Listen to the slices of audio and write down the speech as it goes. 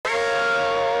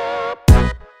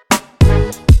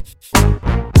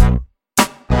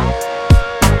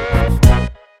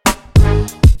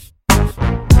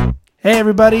Hey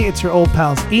everybody, it's your old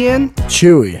pals Ian,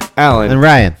 Chewy, Alan, and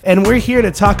Ryan. And we're here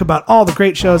to talk about all the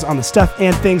great shows on the Stuff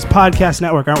and Things Podcast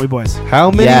Network, aren't we, boys?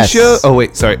 How many shows? Oh,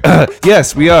 wait, sorry.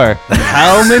 Yes, we are.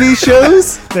 How many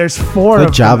shows? There's four Good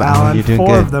of job, them, Alan. Alan. You're doing Four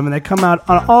good. of them, and they come out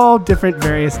on all different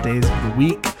various days of the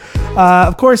week.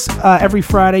 Of course, every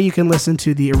Friday you can listen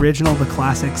to the original, the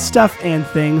classic Stuff and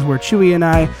Things, where Chewy and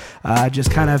I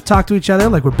just kind of talk to each other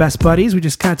like we're best buddies. We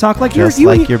just kind of talk like Just you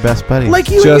like your best buddies. like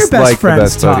you and Just your best like the friends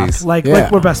best talk. buddies. Like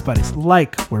we're best buddies.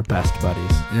 Like we're best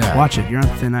buddies. Yeah. Watch it. You're on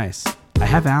thin ice. I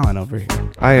have Alan over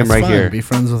here. I am right here. Be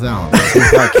friends with Alan.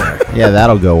 Yeah,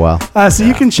 that'll go well. So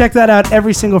you can check that out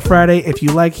every single Friday if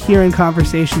you like hearing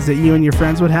conversations that you and your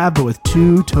friends would have, but with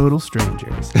two total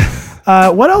strangers.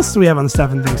 What else do we have on the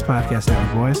Stuff and Things Podcast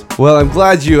Network, boys? Well, I'm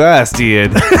glad you asked,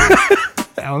 Ian.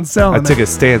 Alan selling I took a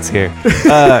stance here.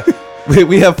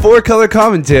 We have four color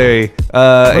commentary.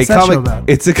 What's that show about?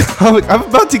 It's a comic. I'm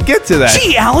about to get to that.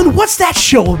 Gee, Alan, what's that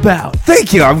show about?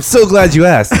 Thank you. I'm so glad you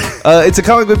asked. It's a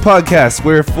comic book podcast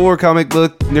where four comic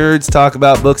book nerds talk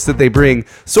about books that they bring,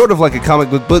 sort of like a comic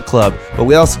book club, but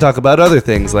we also talk about other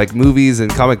things like movies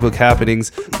and comic book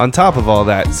happenings on top of all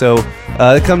that. So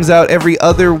it comes out every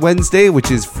other Wednesday,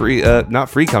 which is free, not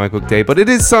free comic book day, but it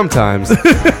is sometimes.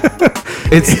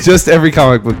 It's just every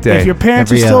comic book day. If your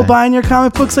parents Every are still other. buying your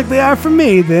comic books like they are for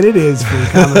me, then it is free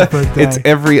comic book day. It's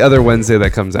every other Wednesday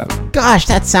that comes out. Gosh,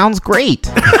 that sounds great.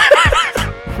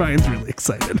 Ryan's really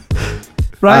excited.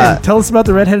 Ryan, tell us about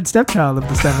the redheaded stepchild of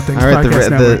the Stuff and Things All right, Podcast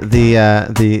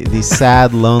Network. the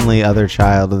sad, lonely other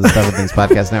child of the Stuff and Things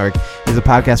Podcast Network is a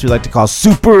podcast we like to call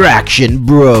Super Action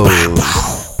Bros.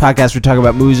 Podcast we talk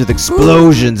about movies with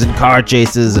explosions and car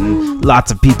chases and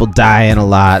lots of people dying a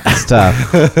lot and stuff.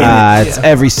 It's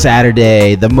every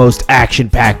Saturday, the most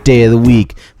action-packed day of the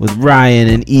week with Ryan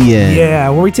and Ian. Yeah,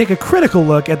 where we take a critical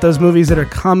look at those movies that are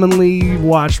commonly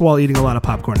watched while eating a lot of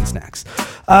popcorn and snacks.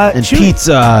 And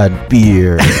pizza and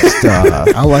beer and stuff.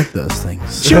 I like those things.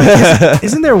 Chewy,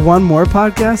 isn't there one more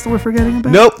podcast that we're forgetting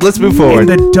about? Nope, let's move In forward.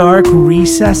 the dark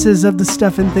recesses of the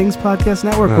Stuff and Things Podcast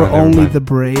Network, Oh, where never only mind. the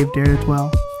brave dare to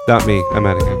dwell. Not me. I'm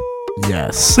out of here.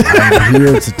 Yes, I'm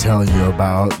here to tell you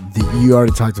about you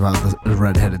already talked about the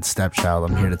redheaded stepchild.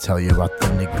 I'm here to tell you about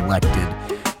the neglected,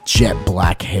 jet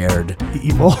black-haired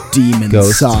Evil. demon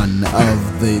Ghost. son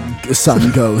of the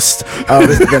sun ghost of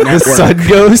the network. The sun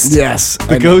ghost? Yes,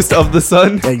 The ghost of the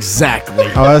sun? Exactly.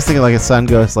 Oh, I was thinking like a sun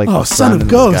ghost, like Oh, the son of in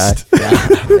the ghost. sky.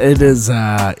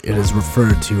 Yeah. It is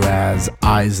referred to as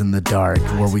Eyes in the Dark,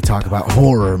 where we talk about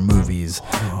horror movies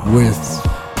with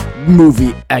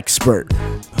movie expert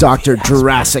Dr.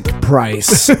 Jurassic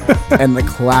Price and the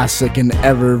classic and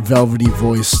ever velvety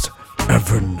voiced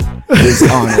Evan is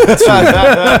on it too.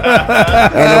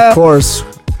 And of course,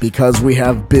 because we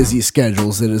have busy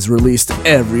schedules, it is released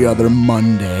every other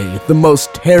Monday, the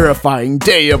most terrifying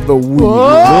day of the week.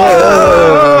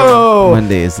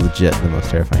 Monday is legit the most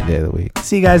terrifying day of the week.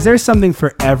 See, guys, there's something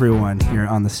for everyone here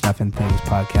on the Stuff and Things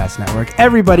Podcast Network.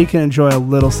 Everybody can enjoy a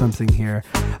little something here.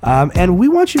 And we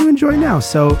want you to enjoy now.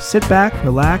 So sit back,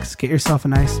 relax, get yourself a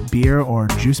nice beer or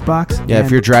juice box. Yeah, and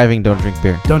if you're driving, don't drink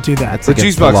beer. don't do that. That's The against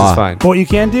juice the box law. is fine. But what you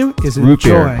can do is Root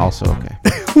enjoy. beer, also okay.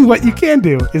 What you can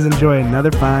do is enjoy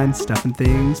another fine Stuff and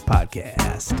Things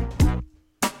podcast.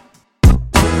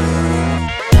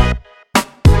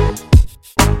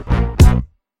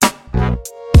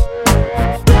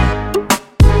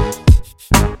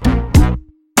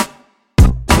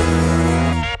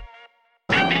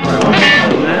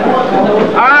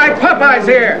 All right, Popeye's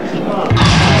here.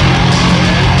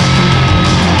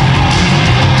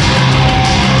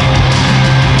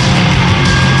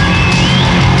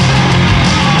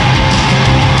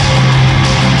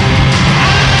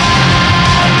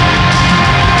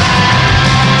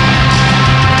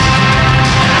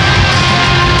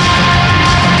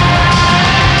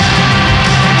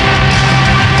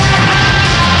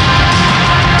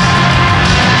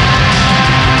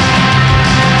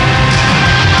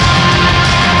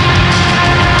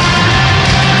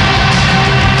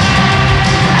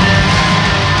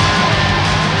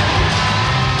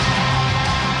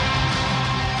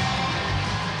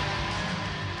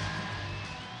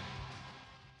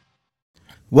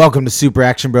 Welcome to Super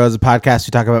Action Bros, a podcast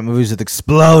we talk about movies with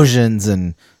explosions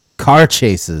and car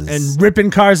chases. And ripping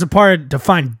cars apart to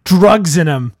find drugs in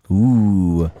them.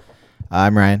 Ooh.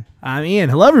 I'm Ryan. I'm Ian.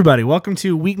 Hello, everybody. Welcome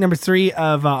to week number 3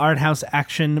 of Art House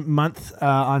Action Month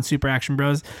on Super Action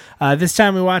Bros. This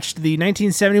time we watched the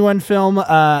 1971 film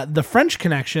The French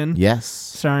Connection. Yes.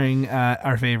 Starring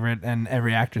our favorite and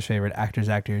every actor's favorite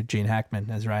actor, Gene Hackman,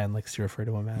 as Ryan likes to refer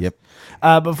to him as. Yep.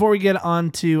 Before we get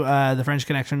on to The French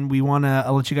Connection, we want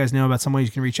to let you guys know about some ways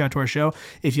you can reach out to our show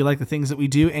if you like the things that we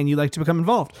do and you'd like to become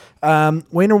involved.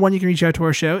 Way number one you can reach out to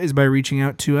our show is by reaching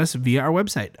out to us via our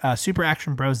website,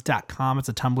 superactionbros.com. It's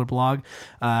a Tumblr blog,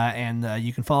 and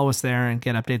you can follow us there and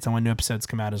get updates on when new episodes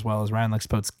come out, as well as Ryan likes to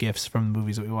post GIFs from the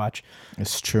movies that we watch.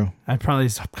 It's true. I probably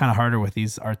it's kind of harder with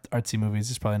these artsy movies.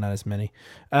 There's probably not as many,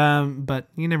 but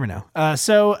you never know.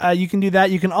 So you can do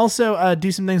that. You can also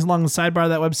do some things along the sidebar of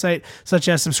that website, such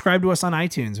as subscribe to us on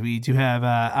iTunes. We do have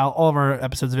all of our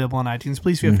episodes available on iTunes.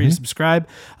 Please feel free to subscribe.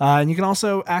 And you can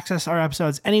also access our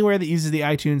episodes anywhere that uses the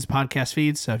iTunes podcast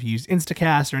feed. So if you use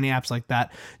Instacast or any apps like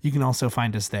that, you can also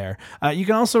find us there. You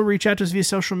can also reach out to us via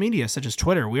social media, such as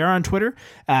Twitter. We are on Twitter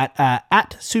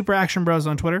at Super Action Bros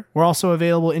on Twitter. We're also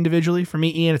available individually. For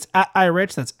me, Ian, it's at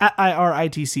iRich. That's at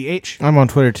IRITCH. I'm on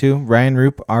Twitter too. Ryan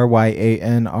Roop,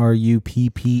 RyanRupppe.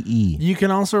 You can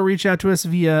also reach out to us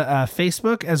via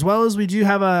Facebook, as well as we do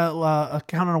have a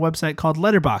account on a website called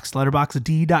Letterboxd,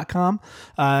 letterboxd.com.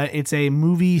 It's a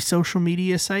movie social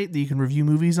media site that you can review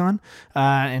movies on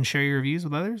and share your reviews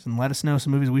with others and let us know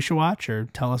some movies we should watch, or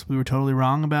tell us we were totally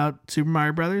wrong about Super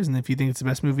Mario Brothers, and if you think it's the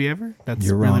best movie ever, that's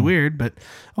You're really wrong. weird, but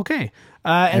okay.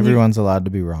 And Everyone's allowed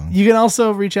to be wrong. you can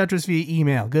also reach out to us via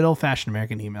email, good old-fashioned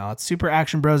American email. It's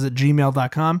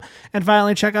superactionbros@gmail.com. And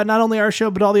finally, check out not only our show,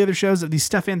 but all the other shows of the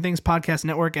Stuff and Things podcast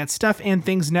network at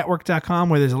stuffandthingsnetwork.com,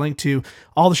 where there's a link to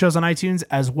all the shows on iTunes,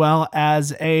 as well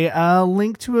as a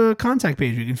link to a contact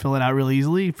page. You can fill it out really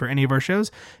easily for any of our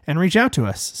shows and reach out to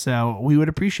us. So we would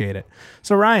appreciate it.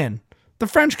 So, Ryan, The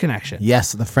French Connection.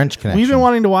 Yes, The French Connection. We've been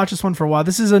wanting to watch this one for a while.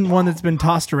 This is one that's been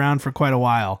tossed around for quite a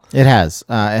while. It has.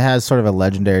 It has sort of a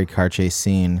legendary car chase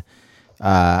scene.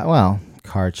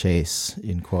 Car chase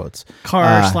in quotes.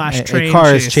 Car/train A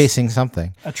car chase. is chasing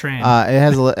something. A train. It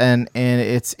has and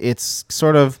it's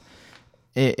sort of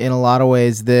in a lot of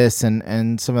ways this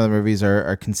and some of the movies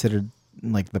are considered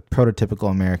like the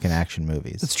prototypical American action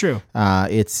movies. It's true.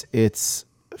 It's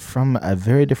from a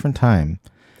very different time.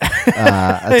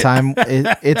 A time.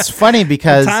 It's funny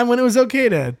because Time when it was okay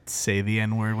to say the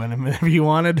N-word whenever you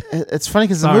wanted. it's funny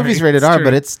because the Sorry, movie's rated it's R, true.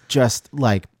 but it's just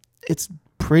like it's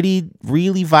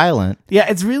really violent. Yeah,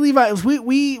 it's really violent.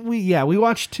 We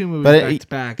watched 2 movies But back to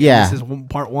back. yeah. This is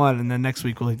part 1, and then next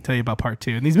week we'll tell you about part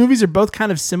 2. And these movies are both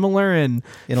kind of similar in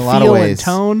In a lot of feel ways. and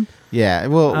tone. Yeah,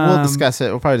 we'll discuss it.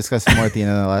 We'll probably discuss it more at the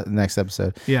end of the next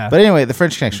episode. Yeah. But anyway, The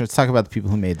French Connection. Let's talk about the people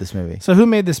who made this movie. So who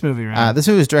made this movie, Ryan? This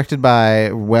movie was directed by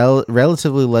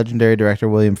relatively legendary director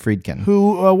William Friedkin.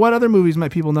 What other movies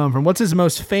might people know him from? What's his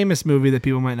most famous movie that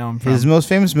people might know him from? His most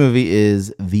famous movie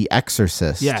is The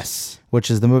Exorcist. Yes.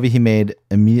 Which is the movie he made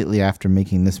immediately after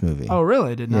making this movie. Oh,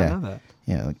 really? I did not Yeah. know that.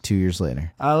 Yeah, like 2 years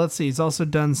later. Let's see. He's also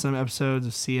done some episodes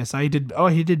of CSI.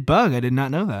 He did Bug. I did not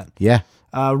know that. Yeah.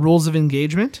 Rules of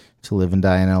Engagement. To Live and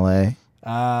Die in L.A.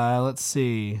 Let's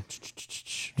see.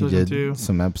 He did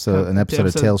an episode of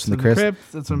Episodes Tales from the Crypt.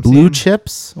 That's what I'm Blue seeing.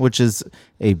 Chips, which is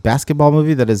a basketball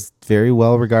movie that is very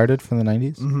well regarded from the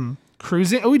 90s. Mm-hmm.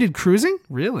 Cruising. Oh, we did Cruising?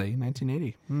 Really?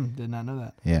 1980. Did not know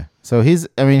that. Yeah. So he's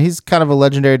kind of a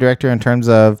legendary director in terms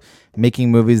of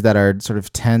making movies that are sort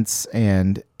of tense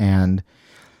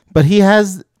but he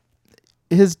has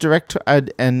his director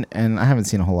and I haven't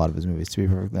seen a whole lot of his movies, to be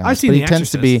perfectly honest. I've seen but The he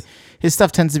tends to be Exorcist. his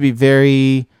stuff tends to be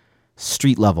very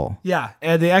street level. Yeah,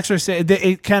 The Exorcist.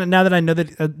 It kind of, now that I know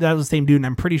that that was the same dude, and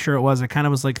I'm pretty sure it was. I kind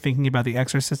of was like thinking about The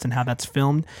Exorcist and how that's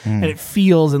filmed, and it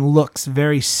feels and looks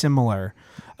very similar.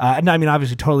 And I mean,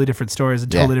 obviously, totally different stories, a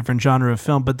totally different genre of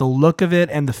film, but the look of it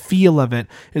and the feel of it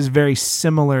is very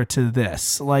similar to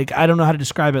this. Like, I don't know how to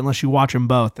describe it unless you watch them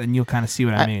both, and you'll kind of see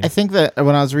what I mean. I think that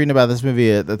when I was reading about this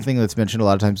movie, the thing that's mentioned a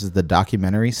lot of times is the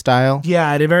documentary style.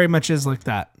 Yeah, it very much is like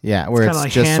that. Yeah, where kinda it's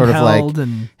like just sort of like handheld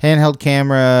and- handheld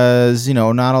cameras,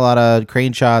 not a lot of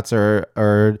crane shots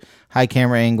or high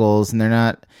camera angles, and they're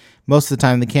not. Most of the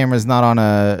time, the camera's not on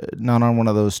one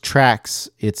of those tracks.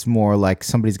 It's more like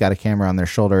somebody's got a camera on their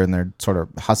shoulder and they're sort of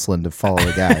hustling to follow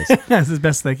the guys. That's as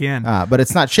best they can. But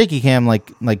it's not shaky cam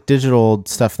like digital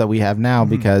stuff that we have now,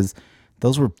 because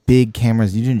those were big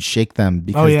cameras. You didn't shake them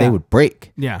because yeah. they would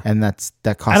break. Yeah. And that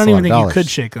costs I don't a lot even of think dollars. you could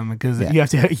shake them because Yeah. you have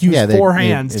to use Yeah, 4 they're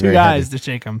hands, 2 very guys heavy. to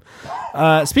shake them.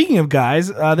 Speaking of guys,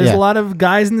 there's Yeah. a lot of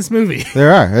guys in this movie.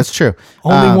 There are. That's true.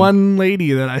 Only one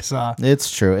lady that I saw.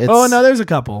 It's true. Oh, no, there's a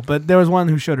couple, but there was one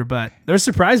who showed her butt. There was a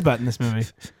surprise butt in this movie.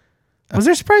 Was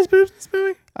there a surprise boob in this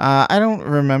movie? I don't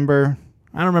remember.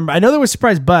 I don't remember. I know there was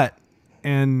Surprise Butt,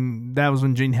 and that was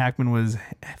when Gene Hackman was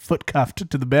foot cuffed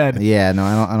to the bed. Yeah, no,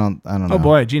 I don't know. Oh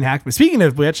boy, Gene Hackman. Speaking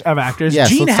of which, of actors, Yes,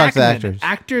 Gene let's talk to Hackman,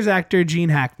 actors. actor Gene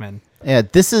Hackman. Yeah,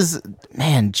 this is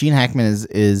Gene Hackman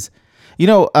is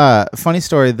funny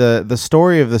story. The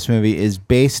story of this movie is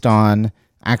based on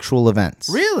actual events.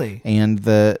 Really? And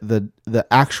the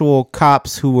actual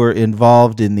cops who were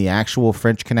involved in the actual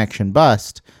French Connection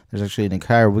bust. There's actually an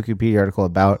entire Wikipedia article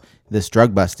about this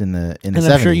drug bust in the 70s. And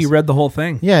I'm sure you read the whole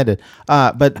thing. Yeah, I did.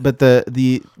 But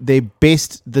they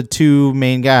based the two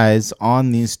main guys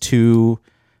on these two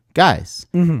guys,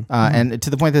 and to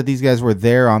the point that these guys were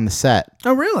there on the set.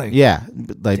 Oh, really? Yeah,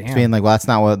 like Damn. being like, well, that's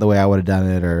not the way I would have done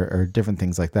it, or different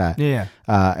things like that. Yeah.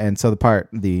 And so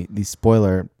the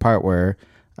spoiler part where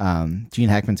Gene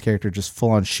Hackman's character just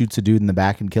full on shoots a dude in the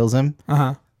back and kills him.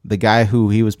 The guy who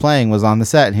he was playing was on the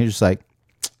set, and he was just like,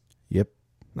 "Yep,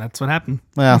 That's what happened.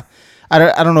 well, I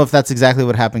don't know if that's exactly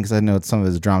what happened because I know some of it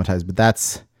is dramatized, but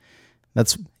that's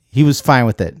he was fine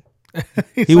with it.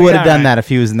 He would have done that if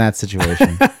he was in that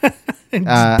situation.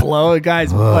 Just blow a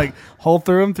guy's like hole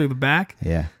through him through the back.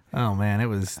 Yeah. Oh man, that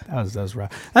was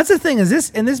rough. That's the thing. Is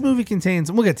this movie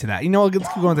contains? We'll get to that. Let's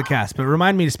keep going with the cast. But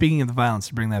remind me, speaking of the violence,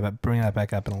 to bring that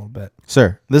back up in a little bit.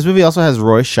 Sir, this movie also has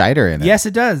Roy Scheider in it. Yes,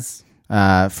 it does.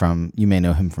 From you may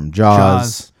know him from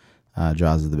Jaws.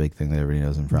 Jaws is the big thing that everybody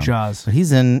knows him from. Jaws. But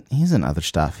he's in other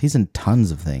stuff. He's in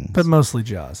tons of things. But mostly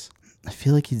Jaws. I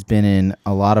feel like he's been in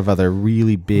a lot of other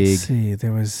really big. Let's see,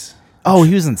 there was. Oh,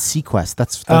 he was in Sequest.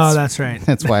 That's that's right.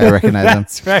 That's why I recognize him.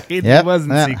 That's right. He Yep, was in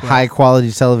that Sequest. high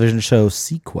quality television show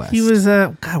Sequest. He was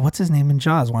God. What's his name in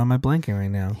Jaws? Why am I blanking right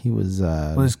now? He was.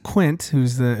 Well, there's Quint,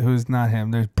 who's not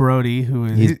him. There's Brody, who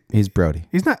is. He's Brody.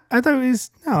 He's not. I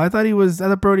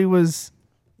thought Brody was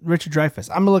Richard Dreyfuss.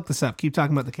 I'm gonna look this up. Keep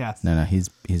talking about the cast. No, he's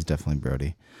definitely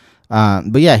Brody.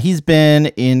 But yeah, he's been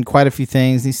in quite a few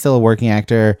things. He's still a working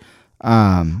actor.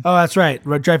 Oh, that's right.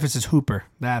 Dreyfuss is Hooper.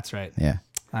 That's right. Yeah.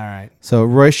 All right. So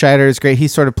Roy Scheider is great. He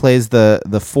sort of plays the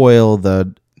foil,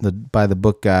 the by the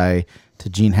book guy to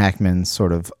Gene Hackman's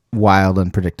sort of wild,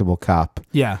 unpredictable cop.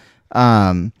 Yeah.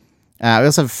 We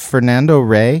also have Fernando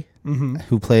Rey,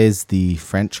 who plays the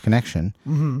French Connection,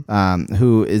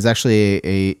 who is actually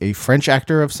a French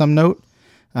actor of some note,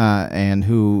 and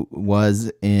who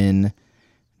was in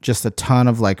just a ton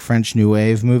of like French New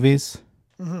Wave movies,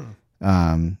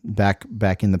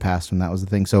 back in the past when that was the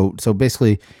thing. So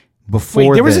basically, before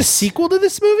Wait, there was a sequel to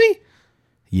this movie?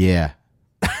 Yeah.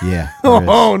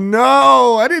 Oh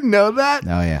no, I didn't know that.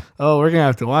 Oh yeah. Oh, we're gonna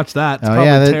have to watch that. It's Oh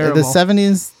yeah. probably The terrible.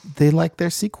 70s, they like their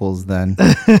sequels then.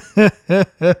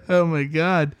 Oh my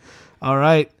god. All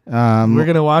right. We're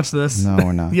gonna watch this. No,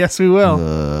 we're not. Yes, we will.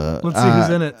 Let's see who's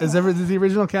in it. Does the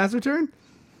original cast return?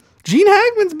 Gene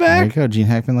Hackman's There you back, go. Gene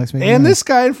Hackman likes making and movies. this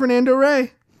guy, Fernando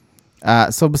Rey.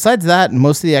 So besides that,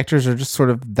 most of the actors are just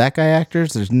sort of that guy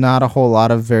actors. There's not a whole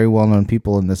lot of very well-known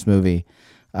people in this movie,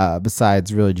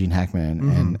 besides really Gene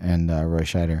Hackman and Roy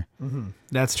Scheider.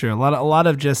 That's true. A lot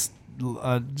of just a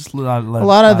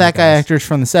lot of that guy actors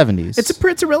from the 70s.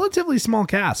 It's a relatively small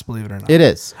cast, believe it or not. It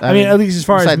is. I mean, at least as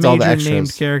far as besides all the major extras.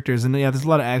 named characters, and yeah, there's a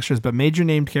lot of extras, but major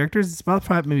named characters, it's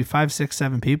about maybe 5, 6,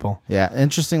 7 people. Yeah.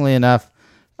 Interestingly enough,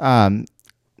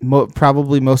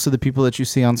 probably most of the people that you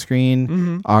see on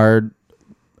screen are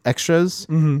extras,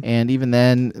 and even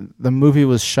then, the movie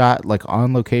was shot like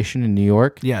on location in New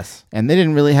York. Yes. And they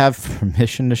didn't really have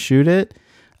permission to shoot it,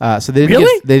 so they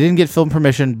didn't get film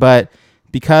permission. But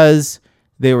because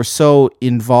they were so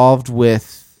involved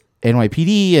with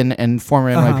NYPD and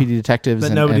former NYPD detectives, But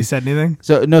and nobody said anything.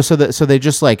 So no, so they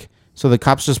just like the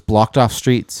cops just blocked off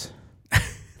streets.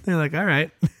 They're like, all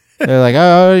right. They're like,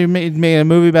 oh, you made a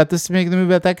movie about this, making the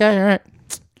movie about that guy. All right,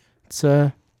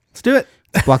 Let's do it.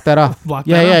 block that off. Block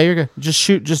yeah, that yeah, off. you're good.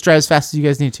 Just drive as fast as you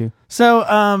guys need to. So,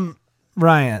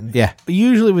 Ryan. Yeah.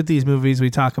 Usually with these movies, we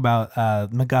talk about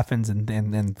MacGuffins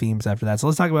and themes after that. So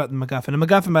let's talk about the MacGuffin. A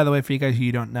MacGuffin, by the way, for you guys who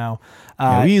you don't know,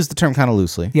 Yeah, we use the term kind of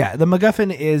loosely. yeah, the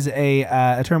MacGuffin is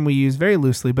a term we use very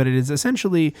loosely, but it is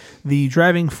essentially the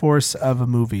driving force of a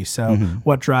movie. So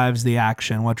what drives the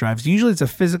action? Usually it's a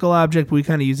physical object, but we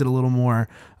kind of use it a little more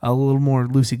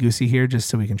loosey-goosey here, just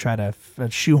so we can try to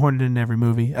shoehorn it in every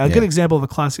movie. A good example of a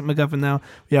classic MacGuffin, though,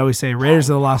 we always say Raiders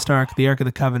of the Lost Ark, the Ark of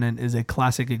the Covenant is a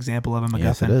classic example of a MacGuffin.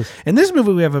 Yes, it is. In this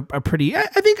movie, we have a pretty, I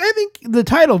think the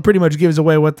title pretty much gives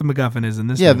away what the MacGuffin is in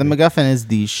this Yeah, movie. the MacGuffin is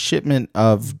the shipment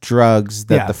of drugs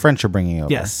that Yeah. the French are bringing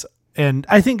over. Yes. And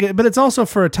I think, but it's also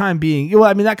for a time being, well,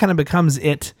 I mean, that kind of becomes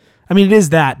it. I mean, it is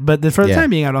that, but for the time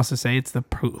being, I'd also say it's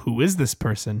who is this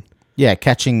person? Yeah,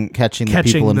 catching the people the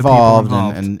people involved,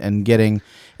 involved. and getting,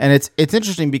 and it's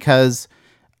interesting because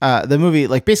the movie,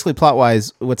 like basically plot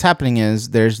wise, what's happening is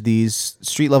there's these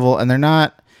street level, and they're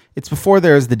not. It's before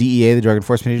there's the DEA, the Drug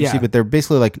Enforcement Agency, but they're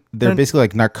basically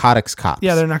like narcotics cops.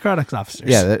 Yeah, they're narcotics officers.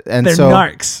 Yeah, and they're so,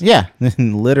 narcs. Yeah,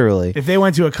 literally. If they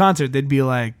went to a concert, they'd be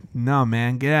like, "No,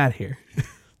 man, get out of here,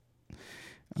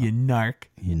 you narc."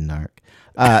 You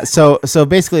narc. So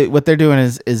basically, what they're doing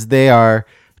is they are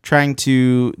trying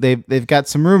to they've got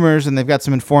some rumors and they've got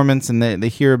some informants and they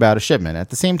hear about a shipment. At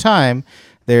the same time,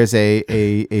 there's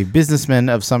a businessman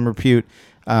of some repute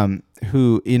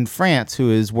who in France who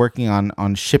is working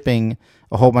on shipping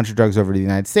a whole bunch of drugs over to the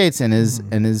United States and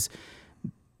is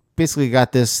basically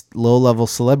got this low level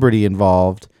celebrity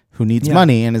involved who needs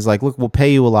money and is like, look, we'll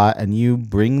pay you a lot and you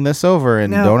bring this over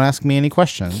and don't ask me any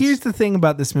questions. Here's the thing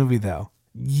about this movie though.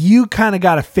 You kind of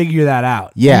got to figure that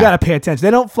out. Yeah. You got to pay attention.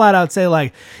 They don't flat out say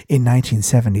like in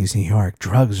 1970s New York,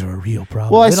 drugs are a real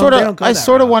problem. Well, I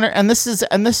sort of wonder, and this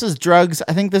is drugs.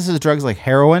 I think this is drugs like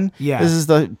heroin. Yeah. This is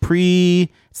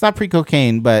it's not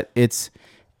pre-cocaine, but it's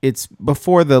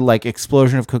before the like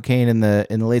explosion of cocaine in the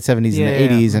late 70s and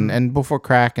the 80s and before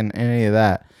crack and any of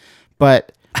that.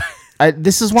 But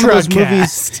this is one of those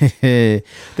movies. This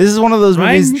is one of those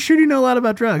movies. You sure you know a lot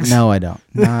about drugs? No, I don't.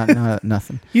 Not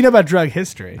nothing. You know about drug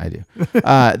history. I do.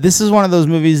 This is one of those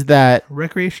movies that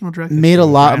recreational drug made a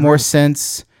lot more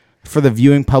sense for the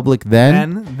viewing public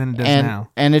then than it does now.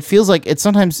 And it feels like it's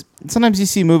sometimes you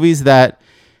see movies that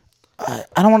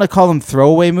I don't want to call them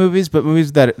throwaway movies, but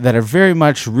movies that are very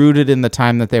much rooted in the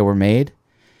time that they were made,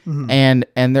 and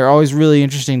they're always really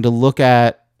interesting to look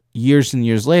at years and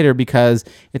years later because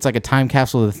it's like a time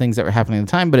capsule of the things that were happening at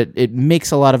the time, but it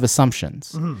makes a lot of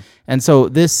assumptions. And so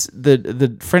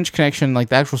the French Connection, like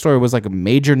the actual story, was like a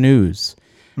major news.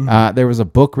 There was a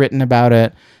book written about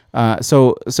it.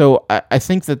 So I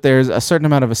think that there's a certain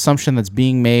amount of assumption that's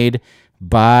being made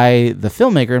by the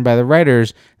filmmaker and by the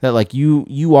writers that like you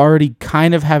already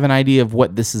kind of have an idea of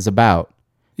what this is about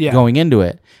going into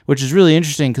it, which is really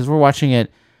interesting because we're watching it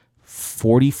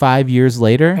 45 years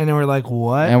later. And then we're like,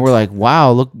 what? And we're like,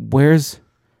 wow, look,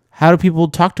 how do people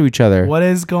talk to each other? What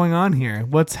is going on here?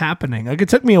 What's happening? Like, it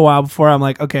took me a while before I'm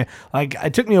like, okay, like,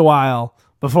 it took me a while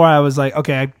before I was like,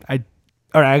 okay,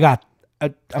 all right, I got I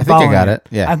think I got it.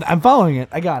 Yeah. I'm following it.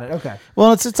 I got it. Okay.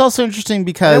 Well, it's also interesting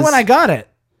because And when I got it,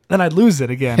 then I'd lose it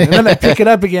again. And then I'd pick it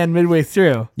up again midway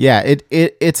through. Yeah,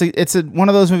 it's one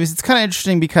of those movies. It's kind of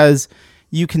interesting because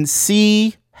you can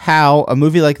see how a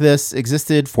movie like this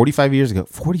existed 45 years ago.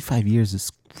 45 years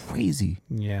is crazy.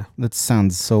 Yeah. That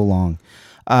sounds so long.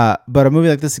 But a movie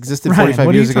like this existed Ryan,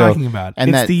 45 years ago. what are you talking about?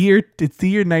 And it's the year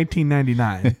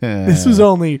 1999. This was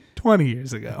only 20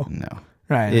 years ago. No.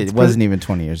 Right. It wasn't even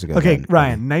 20 years ago. Okay, then.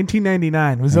 Ryan,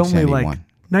 1999 was only like 1991.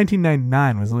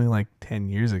 1999 was only like 10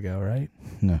 years ago, right?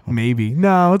 No. Maybe.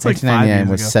 No, it's like 5 years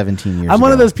ago. was 17 years ago. I'm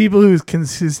one of those people who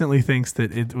consistently thinks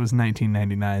that it was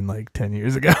 1999 like 10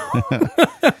 years ago.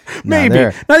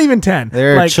 Maybe. Not even 10.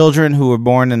 There are children who were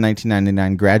born in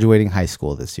 1999 graduating high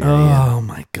school this year. Oh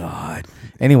my God.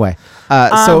 Anyway.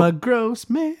 I'm a gross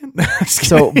man.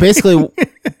 So basically,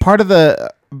 part of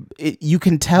you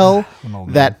can tell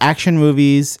that action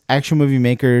movie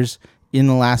makers in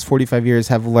the last 45 years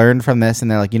have learned from this, and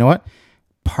they're like, you know what?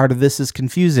 Part of this is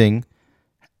confusing,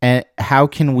 and how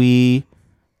can we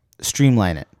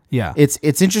streamline it? Yeah.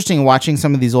 It's interesting watching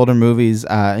some of these older movies,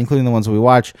 including the ones we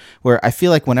watch, where I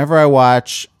feel like whenever I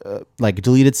watch like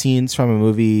deleted scenes from a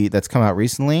movie that's come out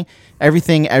recently,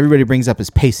 everybody brings up is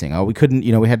pacing. Oh, we couldn't,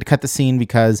 we had to cut the scene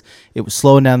because it was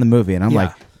slowing down the movie. And I'm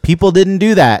like, people didn't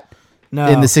do that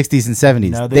in the 60s and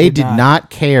 70s. No, they did not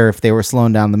care if they were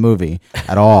slowing down the movie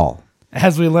at all.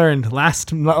 As we learned last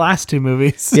two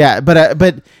movies. Yeah,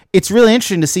 but it's really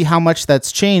interesting to see how much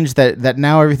that's changed, that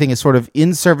now everything is sort of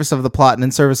in service of the plot and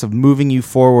in service of moving you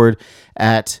forward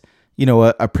at,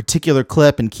 a particular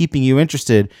clip and keeping you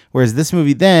interested. Whereas this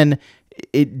movie then,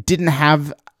 it didn't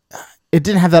have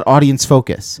that audience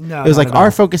focus. No, it was like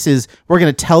our focus is we're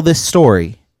going to tell this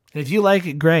story. If you like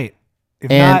it, great. If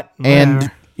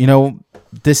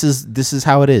this is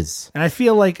how it is. And I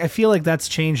feel like that's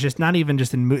changed, just not even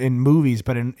just in movies,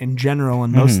 but in general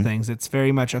in most things. It's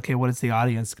very much, okay, what is the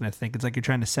audience going to think? It's like you're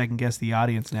trying to second guess the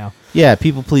audience now. Yeah,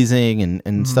 people pleasing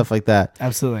and stuff like that.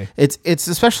 Absolutely. It's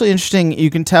especially interesting, you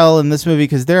can tell in this movie,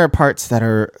 because there are parts that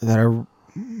are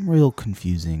real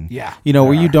confusing. Yeah.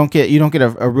 Where you don't get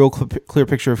a real clear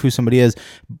picture of who somebody is,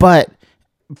 but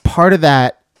part of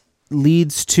that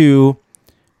leads to.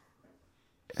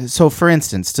 So, for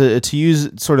instance, to use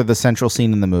sort of the central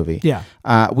scene in the movie,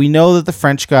 we know that the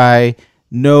French guy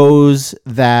knows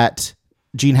that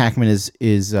Gene Hackman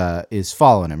is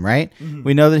following him, right? Mm-hmm.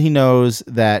 We know that he knows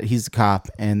that he's a cop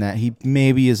and that he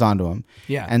maybe is onto him.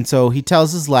 Yeah. And so he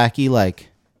tells his lackey, like,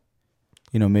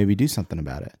 maybe do something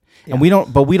about it. And we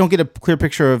don't get a clear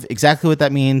picture of exactly what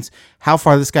that means, how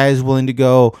far this guy is willing to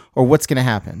go, or what's going to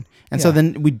happen. And so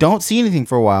then we don't see anything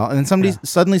for a while, and then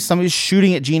suddenly somebody's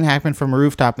shooting at Gene Hackman from a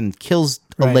rooftop and kills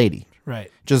a lady.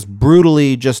 Right. Just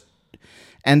brutally,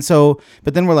 and so,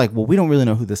 but then we're like, well, we don't really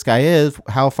know who this guy is.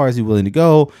 How far is he willing to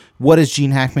go? What is Gene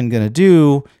Hackman going to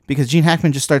do? Because Gene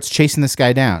Hackman just starts chasing this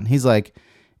guy down. He's like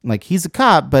he's a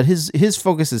cop, but his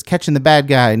focus is catching the bad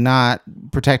guy, not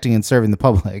protecting and serving the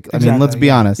public. I mean, let's be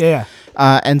honest. Yeah.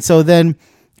 And so then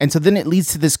it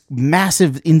leads to this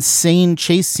massive, insane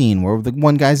chase scene where the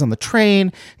one guy's on the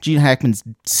train. Gene Hackman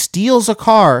steals a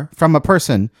car from a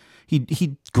person.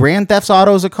 He grand thefts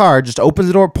autos a car, just opens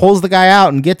the door, pulls the guy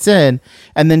out, and gets in,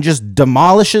 and then just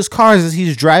demolishes cars as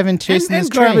he's driving, chasing this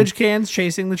train. Garbage cans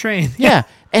chasing the train. Yeah,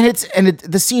 and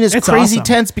the scene is It's crazy awesome.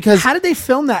 tense because How did they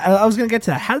film that? I was going to get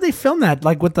to that. How did they film that?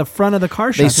 Like with the front of the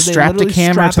car shot? they Did strapped a literally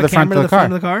camera strap to the a front camera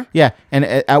of the car. car? Yeah, and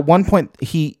at one point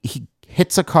he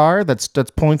hits a car that's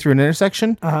pulling through an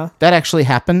intersection. That actually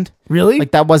happened. Really?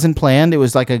 Like that wasn't planned. It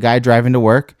was like a guy driving to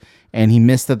work, and he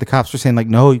missed that the cops were saying like,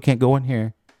 "No, you can't go in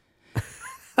here."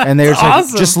 And they were just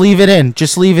awesome. like, "Just leave it in.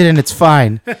 Just leave it in. It's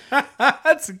fine."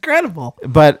 That's incredible.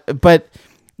 But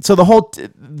so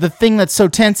the thing that's so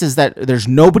tense is that there's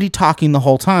nobody talking the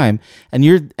whole time, and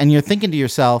you're thinking to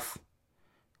yourself,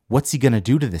 what's he gonna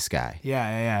do to this guy?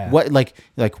 Yeah. What like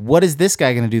what is this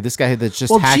guy gonna do? This guy that's just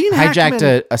Well, Gene hijacked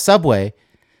Hackman- a subway,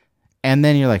 and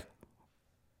then you're like,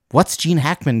 what's Gene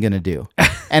Hackman gonna do?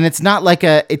 And it's not like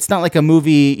a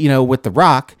movie, with The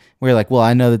Rock, where you're like, well,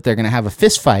 I know that they're gonna have a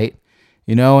fist fight.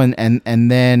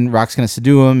 And then Rock's gonna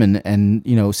subdue him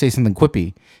and say something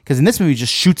quippy. Because in this movie, he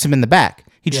just shoots him in the back.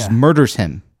 He just murders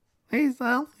him. He's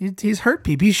hurt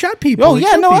people. He shot people. Oh He yeah,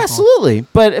 killed no, people. absolutely.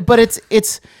 But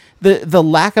it's the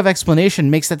lack of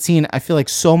explanation makes that scene, I feel like,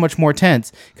 so much more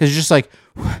tense because you're just like,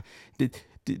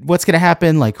 what's gonna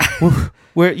happen? Like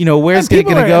where's it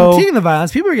gonna go? I'm seeing the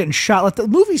violence. People are getting shot. Like the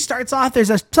movie starts off,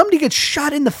 somebody gets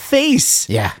shot in the face.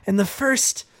 Yeah. In the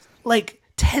first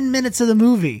 10 minutes of the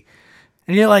movie.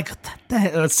 And you're like,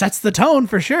 that sets the tone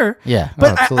for sure. Yeah.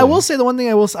 But I absolutely. will say the one thing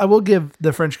I will give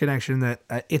the French Connection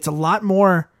that it's a lot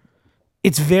more.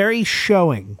 It's very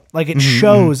showing. Like it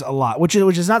shows a lot, which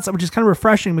is kind of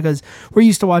refreshing because we're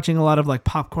used to watching a lot of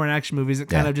popcorn action movies that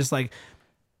kind of just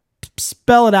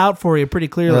spell it out for you pretty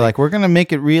clearly. They're like, we're gonna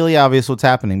make it really obvious what's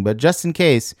happening, but just in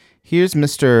case, here's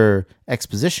Mr.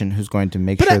 Exposition who's going to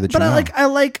make sure that you know. I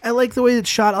like the way it's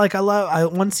shot. I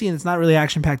love one scene. It's not really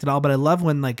action packed at all, but I love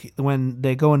when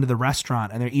they go into the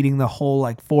restaurant and they're eating the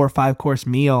whole 4 or 5 course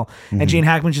meal, and Gene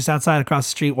Hackman's just outside across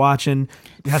the street watching,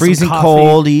 has some freezing coffee,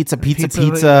 cold, he eats a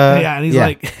pizza. Yeah, and he's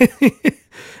like.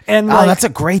 And that's a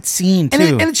great scene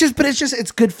too. And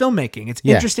it's good filmmaking. It's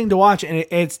interesting to watch, and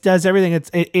it does everything.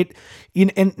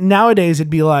 And nowadays it'd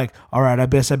be like, all right, I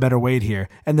guess I better wait here,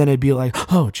 and then it'd be like,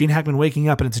 oh, Gene Hackman waking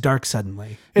up and it's dark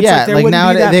suddenly. It's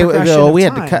nowadays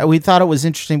we thought it was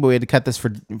interesting, but we had to cut this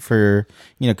for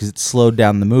because it slowed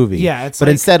down the movie. Yeah,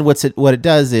 instead, what it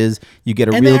does is you get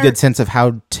a really good sense of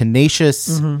how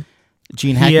tenacious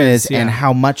Gene Hackman is, and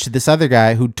how much this other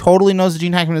guy who totally knows that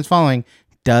Gene Hackman is following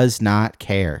does not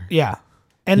care. Yeah.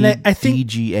 And I think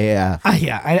DGAF.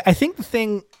 I think the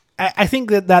thing I think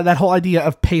that whole idea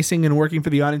of pacing and working for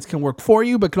the audience can work for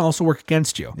you, but can also work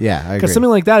against you. Yeah, I agree. Because something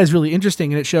like that is really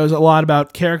interesting, and it shows a lot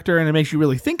about character, and it makes you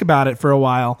really think about it for a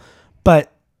while.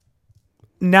 But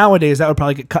nowadays, that would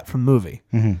probably get cut from the movie.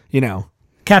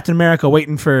 Captain America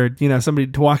waiting for somebody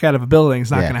to walk out of a building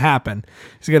is not going to happen.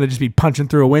 He's going to just be punching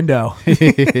through a window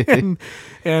and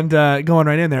going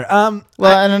right in there. And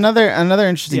another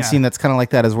interesting scene that's kind of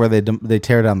like that is where they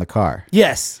tear down the car.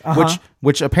 Yes,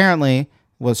 which apparently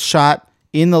was shot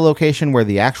in the location where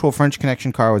the actual French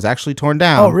Connection car was actually torn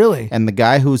down. Oh, really? And the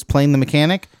guy who was playing the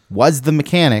mechanic was the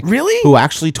mechanic. Really? Who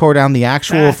actually tore down the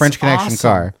actual That's French Connection awesome.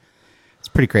 car. It's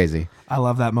pretty crazy. I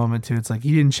love that moment too. It's like,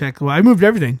 you didn't check. Well, I moved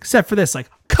everything except for this. Like,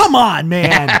 come on,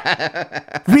 man.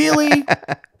 Really?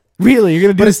 You're going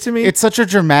to do this to me? It's such a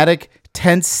dramatic,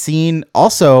 tense scene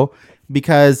also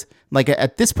because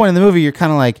at this point in the movie, you're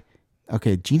kind of like,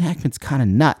 okay, Gene Hackman's kind of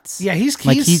nuts. Yeah, he's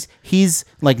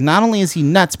not only is he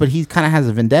nuts, but he kind of has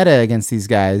a vendetta against these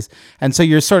guys. And so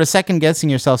you're sort of second guessing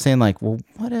yourself saying like, well,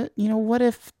 what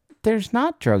if there's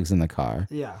not drugs in the car?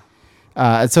 Yeah.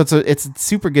 So it's a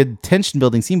super good tension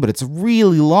building scene, but it's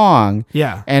really long.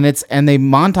 Yeah. And they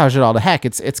montage it all to heck.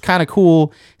 It's kind of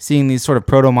cool seeing these sort of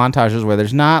proto montages where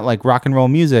there's not like rock and roll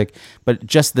music, but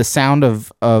just the sound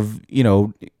of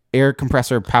air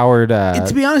compressor powered.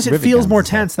 To be honest, it rivet feels guns more and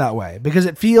stuff. tense that way because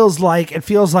it feels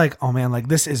like oh man, like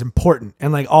this is important,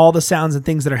 and like all the sounds and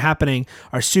things that are happening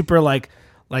are super like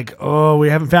oh, we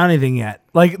haven't found anything yet.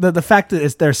 Like the fact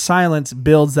that there's silence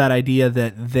builds that idea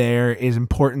that there is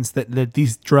importance, that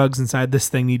these drugs inside this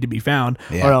thing need to be found,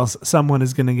 Yeah. or else someone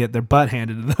is going to get their butt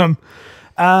handed to them.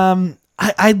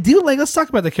 I do like. Let's talk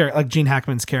about the character, like Gene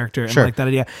Hackman's character, and Sure. like that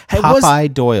idea. Hey,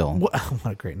 Popeye Doyle. what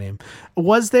a great name.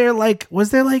 Was there like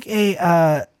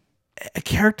a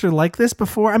character like this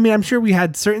before? I mean, I'm sure we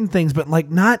had certain things, but like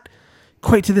not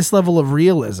quite to this level of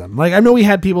realism. Like I know we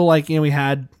had people like, we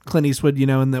had Clint Eastwood,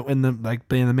 in the like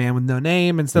being the man with no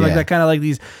name and stuff like Yeah. that, kind of like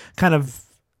these kind of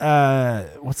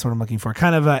what's what I'm looking for?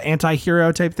 Kind of a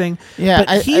anti-hero type thing. Yeah, But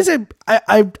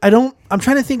I'm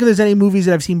trying to think if there's any movies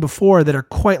that I've seen before that are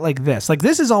quite like this. Like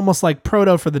this is almost like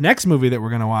proto for the next movie that we're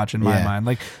going to watch in my Yeah. mind.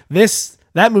 Like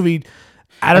that movie,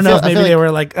 I don't know if I maybe feel they like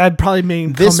were like, I'd probably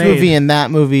mean This co-made. movie and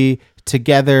that movie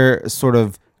together sort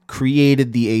of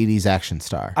created the 80s action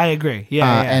star. I agree.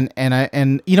 Yeah, yeah.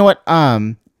 And you know what?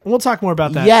 We'll talk more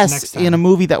about that next Yes, time. in a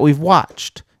movie that we've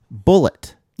watched,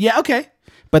 Bullet. Yeah, okay.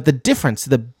 But the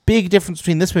big difference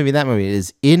between this movie and that movie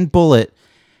is in Bullet,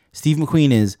 Steve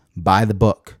McQueen is by the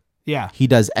book. Yeah. He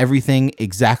does everything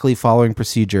exactly following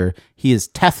procedure. He is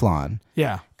Teflon,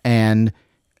 Yeah. and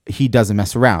he doesn't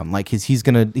mess around. Like he's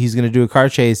gonna do a car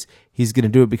chase. He's gonna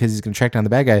do it because he's gonna track down the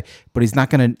bad guy. But he's not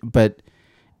gonna. But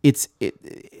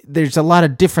there's a lot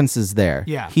of differences there.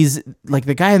 Yeah. He's like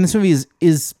the guy in this movie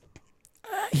is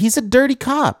he's a dirty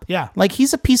cop. Yeah. Like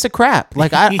he's a piece of crap.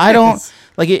 Like He I don't is.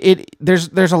 like it.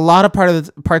 There's a lot of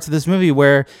parts of this movie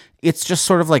where it's just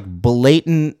sort of like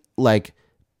blatant like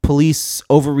police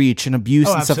overreach and abuse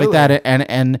Oh, and stuff like that,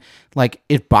 and like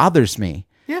it bothers me.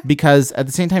 Yeah. Because at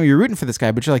the same time you're rooting for this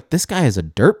guy, but you're like, this guy is a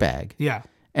dirtbag. Yeah.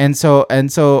 And so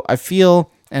I feel,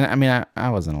 and I mean I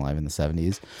wasn't alive in the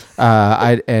 70s.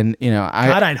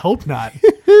 God, I'd hope not.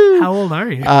 How old are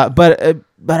you?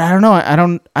 but I don't know.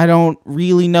 I don't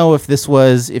really know if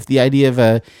the idea of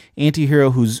a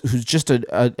anti-hero who's just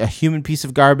a human piece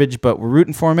of garbage, but we're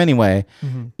rooting for him anyway,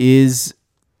 is,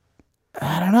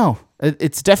 I don't know.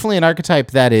 It's definitely an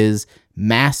archetype that is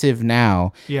massive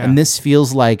now. Yeah. And this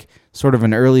feels like sort of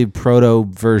an early proto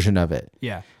version of it.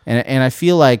 Yeah. And I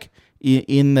feel like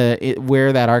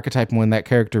where that archetype and when that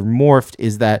character morphed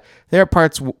is that there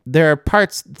are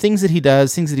parts, things that he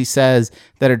does, things that he says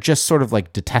that are just sort of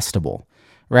like detestable,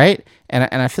 right? And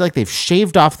I feel like they've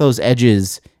shaved off those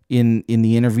edges in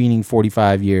the intervening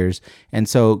 45 years, and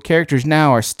so characters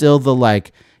now are still the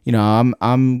like,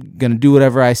 I'm gonna do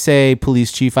whatever I say,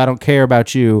 police chief, I don't care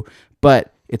about you,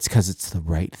 but it's because it's the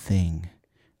right thing.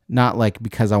 Not like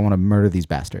because I want to murder these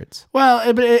bastards.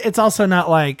 Well, but it's also not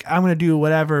like I'm going to do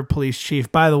whatever, police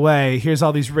chief. By the way, here's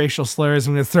all these racial slurs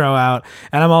I'm going to throw out,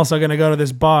 and I'm also going to go to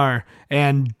this bar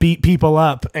and beat people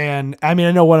up. And I mean,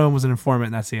 I know one of them was an informant,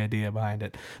 and that's the idea behind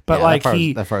it. But Yeah, like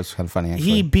that part's kind of funny.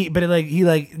 Actually. he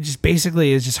just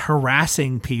basically is just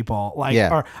harassing people. Like,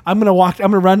 Yeah. or I'm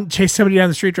going to chase somebody down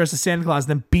the street dressed as Santa Claus,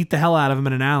 then beat the hell out of him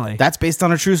in an alley. That's based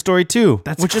on a true story too.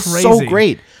 That's which is crazy. so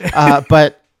great.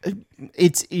 But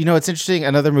it's it's interesting.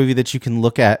 Another movie that you can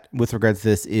look at with regards to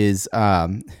this is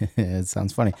it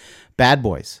sounds funny, Bad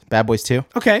Boys 2.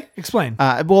 Okay, explain.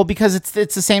 Well, because it's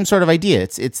the same sort of idea.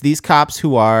 It's these cops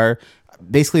who are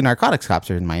basically narcotics cops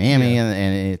are in Miami,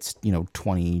 and it's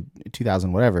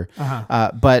 2000 whatever.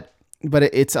 But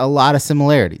it's a lot of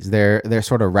similarities. They're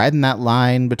sort of riding that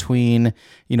line between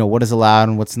what is allowed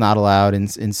and what's not allowed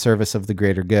in service of the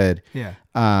greater good. Yeah.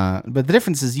 But the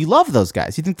difference is you love those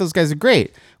guys. You think those guys are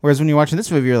great. Whereas when you're watching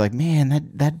this movie, you're like, man,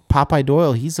 that Popeye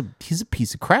Doyle, he's a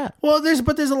piece of crap. Well, there's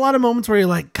a lot of moments where you're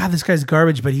like, God, this guy's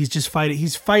garbage, but he's just fighting.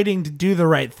 He's fighting to do the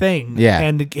right thing. Yeah.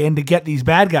 And to get these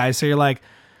bad guys. So you're like,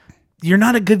 you're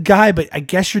not a good guy, but I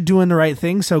guess you're doing the right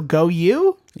thing. So go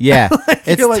you. Yeah,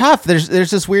 it's you're like- tough. There's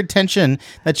this weird tension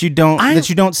that you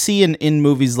don't see in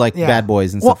movies like Yeah. Bad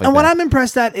Boys and Well, stuff like and that. what I'm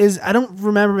impressed at is I don't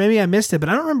remember. Maybe I missed it, but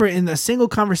I don't remember in a single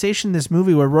conversation in this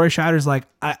movie where Roy Scheider's like,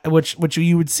 which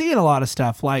you would see in a lot of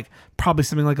stuff, like probably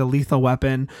something like a Lethal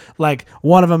Weapon. Like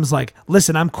one of them's like,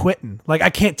 "Listen, I'm quitting. Like I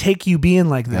can't take you being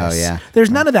like this." Oh, yeah.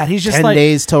 There's none of that. He's just 10 like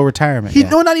days till retirement. Yeah.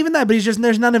 No, not even that. But he's just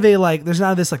there's none of this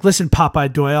like, listen,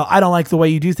 Popeye Doyle, I don't like the way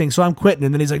you do things, so I'm quitting.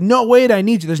 And then he's like, no, wait, I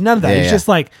need you. There's none of that. Yeah, He's yeah. just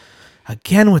like,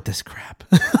 again with this crap.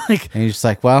 Like, And you're just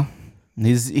like, well,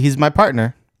 he's my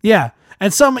partner. yeah. And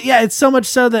it's so much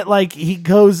so that like he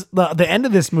goes the end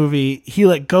of this movie,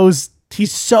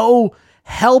 he's so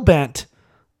hell bent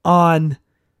on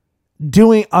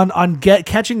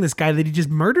catching this guy that he just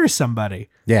murders somebody.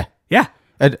 Yeah, Yeah.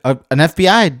 an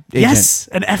FBI agent. Yes.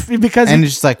 Because and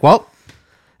it's just like, well,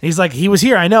 He's like, he was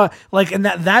here. I know. Like, and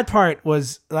that part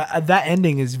was that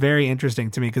ending is very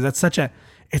interesting to me because it's such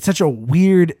a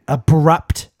weird,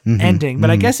 abrupt ending.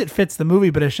 But I guess it fits the movie.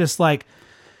 But it's just like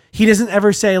he doesn't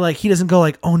ever say like he doesn't go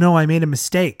like, oh no, I made a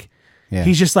mistake. Yeah.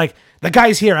 He's just like, the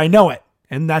guy's here. I know it.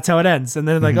 And that's how it ends. And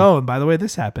then like, oh, and by the way,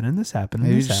 this happened, and this happened,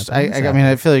 and this happened. I mean,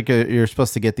 I feel like you're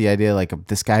supposed to get the idea like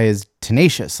this guy is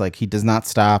tenacious. Like he does not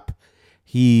stop.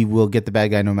 He will get the bad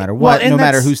guy no matter what, no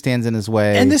matter who stands in his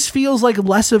way. And this feels like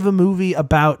less of a movie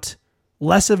about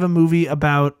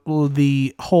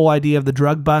the whole idea of the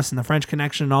drug bust and the French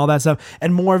Connection and all that stuff,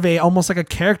 and more of almost like a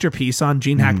character piece on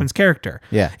Gene Hackman's character.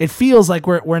 Yeah. It feels like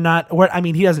I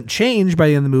mean, he doesn't change by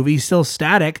the end of the movie. He's still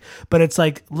static, but it's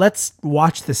like, let's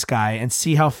watch this guy and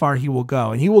see how far he will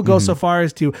go. And he will go so far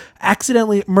as to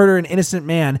accidentally murder an innocent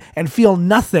man and feel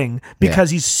nothing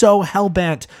because he's so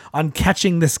hell-bent on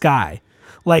catching this guy.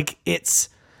 Like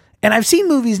and I've seen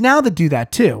movies now that do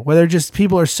that too, where they're just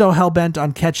people are so hell bent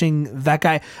on catching that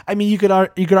guy. I mean, you could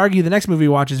argue the next movie we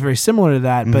watch is very similar to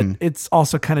that, but it's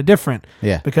also kind of different.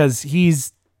 Yeah, because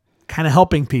he's kind of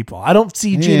helping people. I don't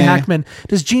see Gene Hackman.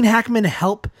 Does Gene Hackman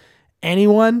help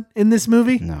anyone in this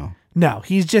movie? No.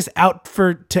 He's just out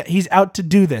he's out to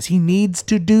do this. He needs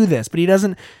to do this, but he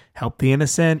doesn't help the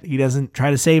innocent. He doesn't try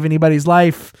to save anybody's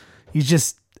life. He's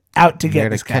just out to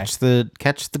get this guy.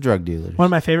 Catch the drug dealers. One of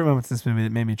my favorite moments in this movie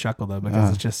that made me chuckle though,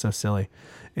 because it's just so silly,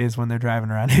 is when they're driving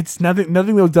around. It's nothing that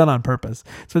was done on purpose.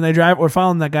 So when they drive, we're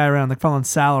following that guy around, like following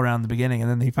Sal around in the beginning,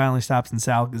 and then he finally stops, and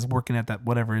Sal is working at that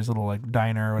whatever his little like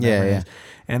diner or whatever it is.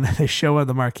 And then they show one of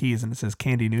the marquees and it says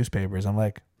Candy Newspapers. I'm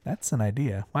like, that's an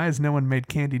idea. Why has no one made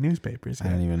Candy Newspapers yet?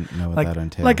 I don't even know what that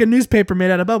entails. Like a newspaper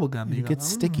made out of bubble gum. It gets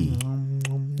sticky.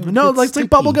 No, like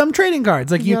bubblegum trading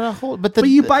cards. Like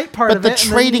you bite part of it. But the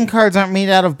trading cards aren't made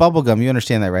out of bubblegum. You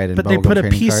understand that, right? But they put a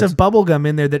piece of bubblegum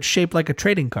in there that's shaped like a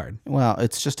trading card. Well,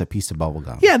 it's just a piece of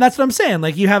bubblegum. Yeah, that's what I'm saying.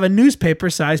 Like you have a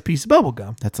newspaper-sized piece of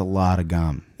bubblegum. That's a lot of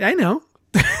gum. I know.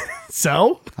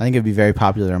 So? I think it'd be very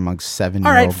popular amongst 7-year-old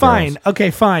All right, fine. girls. Okay,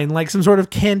 fine. Like some sort of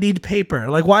candied paper.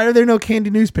 Like why are there no candy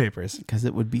newspapers? Because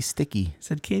it would be sticky. It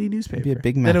said candy newspaper. It'd be a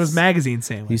big mess. Then it was magazine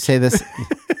sandwich. You say this...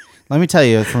 Let me tell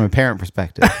you from a parent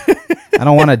perspective. I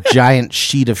don't want a giant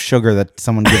sheet of sugar that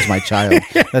someone gives my child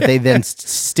that they then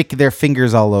stick their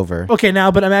fingers all over. Okay,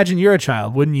 now, but imagine you're a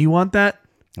child. Wouldn't you want that?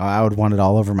 Oh, I would want it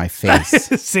all over my face.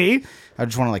 See? I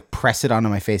just want to like press it onto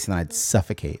my face and then I'd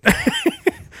suffocate.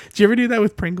 Did you ever do that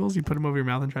with Pringles? You put them over your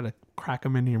mouth and try to crack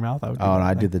them into your mouth? No,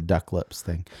 I did the duck lips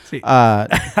thing. See, I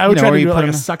would try to do it like a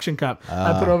them... suction cup.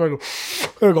 I put it over and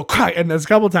go crack, and there's a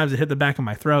couple of times it hit the back of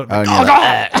my throat. Oh,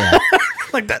 like,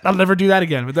 like that. I'll never do that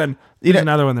again. But then there's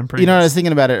another one. Then Pringles. You know what I was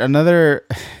thinking about it? Another.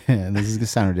 This is gonna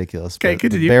sound ridiculous. Okay,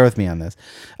 continue. Bear with me on this.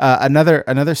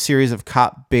 Another series of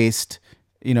cop based,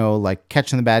 like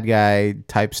catching the bad guy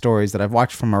type stories that I've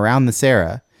watched from around this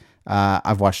era.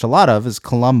 I've watched a lot of is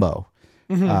Columbo.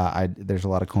 There's a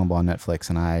lot of Columbo on Netflix,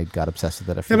 and I got obsessed with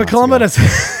it a few months Columbo ago.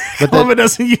 Columbo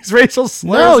doesn't use racial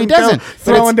slurs. No, he doesn't.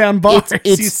 Throwing down bars.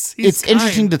 It's He's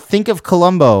interesting kind. to think of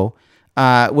Columbo,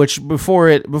 which before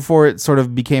it sort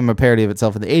of became a parody of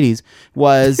itself in the 80s,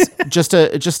 was just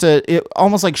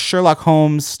almost like Sherlock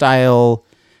Holmes style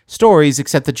stories,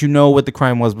 except that you know what the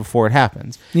crime was before it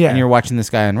happens. Yeah. And you're watching this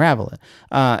guy unravel it.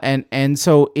 And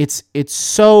so it's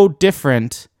so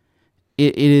different.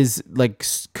 It is like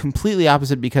completely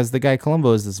opposite because the guy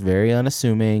Columbo is this very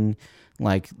unassuming,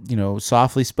 like,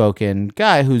 softly spoken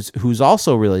guy who's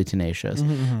also really tenacious.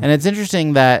 And it's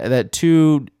interesting that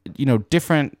two,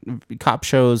 different cop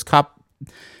shows,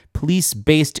 police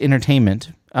based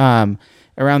entertainment,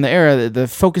 around the era, the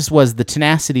focus was the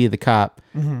tenacity of the cop,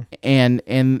 and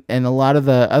a lot of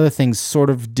the other things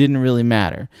sort of didn't really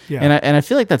matter. Yeah. And I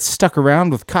feel like that's stuck around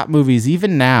with cop movies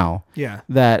even now. Yeah.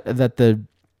 That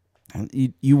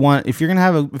you want, if you're gonna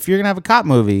have a cop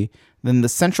movie, then the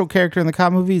central character in the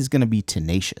cop movie is gonna be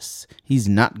tenacious. He's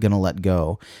not gonna let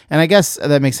go. And I guess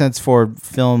that makes sense for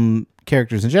film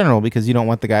characters in general, because you don't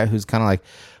want the guy who's kind of like,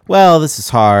 well, this is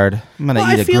hard. I'm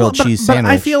gonna eat a grilled cheese sandwich. But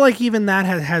I feel like even that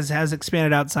has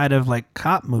expanded outside of like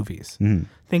cop movies.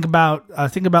 Think about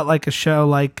like a show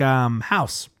like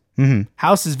House.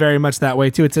 House is very much that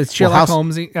way too. It's Sherlock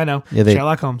Holmes. I know.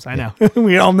 Sherlock Holmes. I know.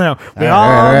 We all know. We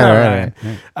all know.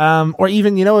 Right. Or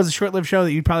even, it was a short-lived show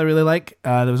that you'd probably really like.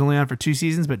 That was only on for 2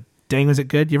 seasons, but dang, was it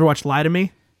good? You ever watch Lie to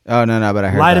Me? Oh, no, but I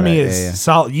heard Lie to Me is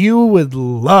solid. You would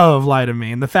love Lie to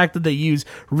Me. And the fact that they use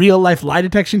real-life lie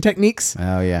detection techniques.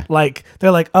 Oh, yeah. Like, they're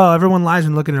like, oh, everyone lies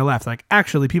when looking to their left. Like,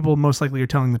 actually, people most likely are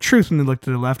telling the truth when they look to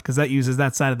their left, because that uses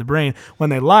that side of the brain. When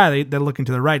they lie, they're looking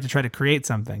to the right to try to create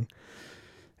something.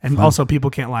 And also,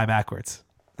 people can't lie backwards.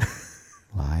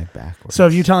 Lie backwards. So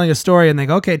if you're telling a story and they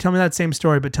go, okay, tell me that same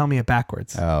story, but tell me it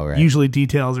backwards. Oh, right. Usually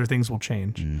details or things will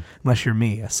change. Unless you're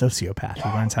me, a sociopath who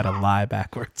learns how to lie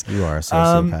backwards. You are a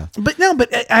sociopath.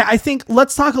 But I think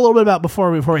let's talk a little bit about before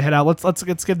we head out. Let's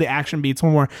get the action beats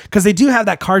one more, because they do have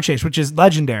that car chase, which is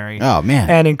legendary. Oh, man.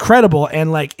 and incredible,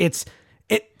 and like it's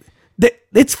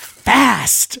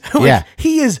fast. Like, Yeah.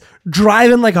 he is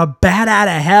driving like a bat out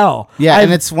of hell. Yeah,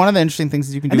 and it's one of the interesting things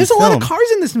that you can do. And there's with a lot film. of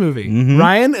cars in this movie.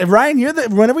 Ryan, you're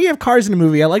whenever you have cars in a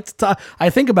movie, I like to talk. I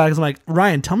think about it because I'm like,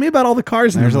 Ryan, tell me about all the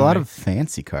cars in There's this a movie. lot of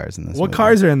fancy cars in this What movie.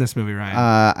 cars are in this movie,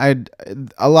 Ryan?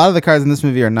 A lot of the cars in this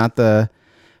movie are not the,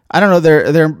 I don't know,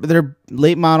 they're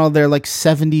late model. They're like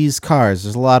 70s cars.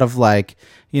 There's a lot of like,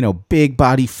 big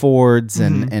body Fords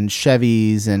and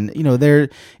Chevys, and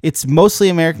it's mostly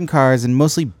American cars and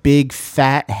mostly big,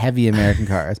 fat, heavy American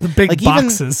cars. The big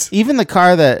boxes. Even the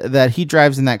car that he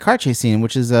drives in that car chase scene,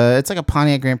 which is it's like a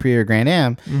Pontiac Grand Prix or Grand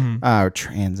Am or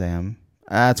Trans Am.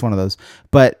 It's one of those,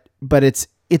 but it's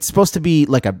supposed to be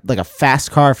like a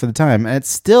fast car for the time, and it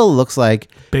still looks like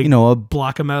Big a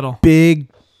block of metal. big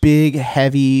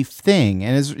heavy thing,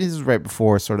 and this is right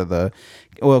before sort of the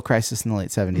oil crisis in the late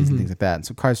 70s and things like that, and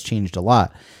so cars changed a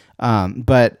lot.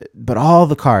 But all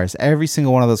the cars, every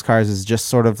single one of those cars is just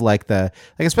sort of like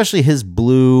especially his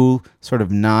blue sort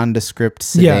of nondescript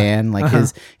sedan,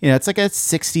 his, it's like a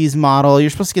 60s model.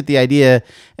 You're supposed to get the idea,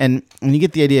 and you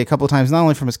get the idea a couple of times, not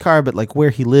only from his car, but like where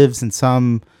he lives in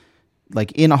some,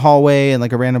 like in a hallway and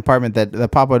like a random apartment,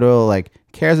 that Papa Doyle like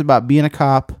cares about being a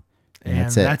cop, and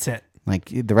that's it. Like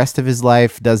the rest of his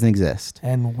life doesn't exist.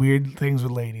 And weird things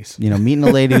with ladies. Meeting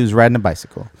a lady who's riding a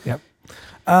bicycle. Yep.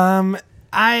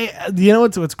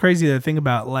 What's crazy to think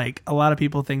about, like a lot of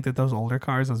people think that those older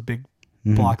cars, those big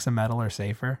blocks of metal, are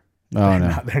safer. Oh,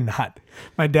 no. They're not.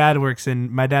 My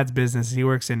dad's business. He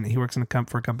works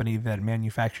for a company that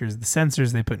manufactures the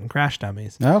sensors they put in crash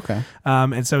dummies. Oh, okay.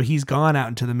 And so he's gone out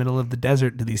into the middle of the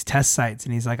desert to these test sites,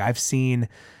 and he's like,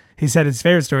 he said his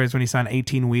favorite story is when he saw an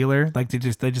 18-wheeler, like they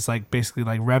just like basically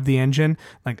like rev the engine,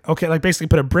 like okay, like basically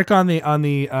put a brick on the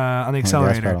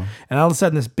accelerator, pedal. and all of a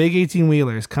sudden this big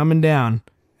 18-wheeler is coming down,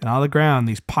 and on the ground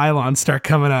these pylons start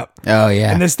coming up. Oh,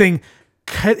 yeah. And this thing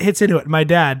hits into it. My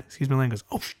dad, excuse my language,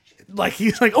 goes, oh shit. Like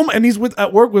he's like, oh my, and he's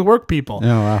at work with work people. Oh,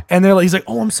 wow. And they're like, he's like,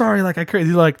 oh, I'm sorry, like I crazy.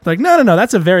 He's like no,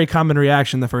 that's a very common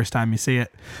reaction the first time you see it.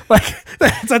 Like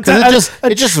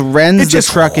it just rends the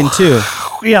truck in two.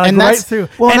 Yeah, like And right that's- through.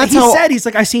 well, and that's he how- said, he's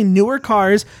like, I've seen newer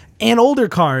cars and older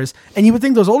cars, and you would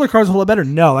think those older cars will hold up better.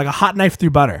 No, like a hot knife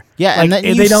through butter. Yeah, like, and then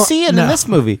you they don't see it no. in this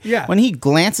movie. Yeah. When he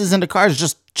glances into cars,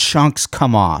 just chunks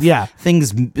come off. Yeah.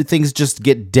 Things just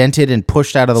get dented and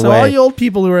pushed out of the So way. all you old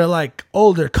people who are like,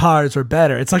 older cars are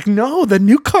better. It's like, no, the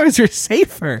new cars are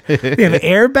safer. They have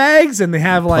airbags, and they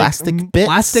have like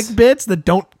plastic bits that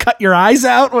don't cut your eyes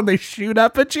out when they shoot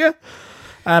up at you.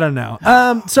 I don't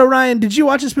know. So Ryan, did you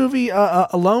watch this movie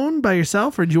alone by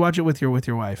yourself, or did you watch it with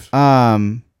your wife?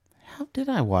 How did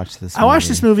I watch this I watched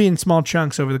this movie in small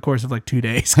chunks over the course of like 2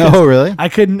 days. Oh, really? I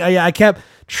couldn't. I kept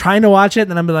trying to watch it,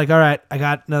 and then I'm like, all right, I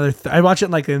got another. I watch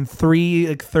it like in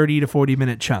 30 to 40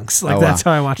 minute chunks. Like that's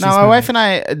how I watch. Now this my movie. wife and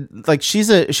I, like, she's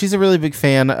a really big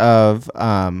fan of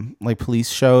like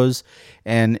police shows,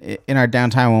 and in our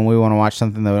downtime when we want to watch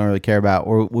something that we don't really care about,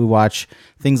 or we watch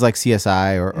things like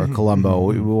CSI or Columbo.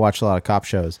 We watch a lot of cop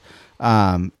shows,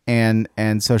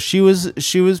 and so she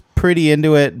was pretty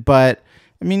into it, but.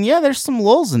 I mean, yeah, there's some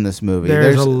lulls in this movie.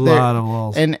 There's a lot of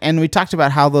lulls. And we talked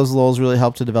about how those lulls really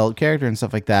help to develop character and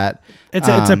stuff like that. It's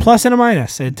a plus and a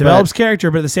minus. It develops character,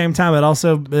 but at the same time, it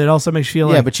also makes you feel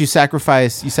like. Yeah, but you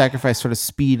sacrifice sort of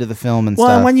speed of the film and well,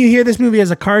 stuff. and when you hear this movie as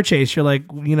a car chase, you're like,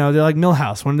 they're like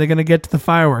Millhouse. When are they going to get to the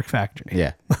firework factory?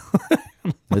 Yeah.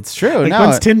 It's true. Like, no,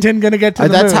 when's Tintin going to get to the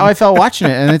that's moon? how I felt watching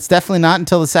it, and it's definitely not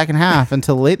until the second half,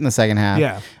 until late in the second half.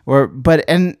 Yeah.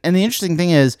 And the interesting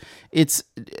thing is, it's.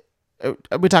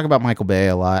 We talk about Michael Bay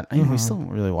a lot. We still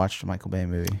haven't really watched a Michael Bay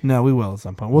movie. No, we will at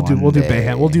some point. We'll do One day.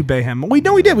 Bayhem. We'll do Bayhem. We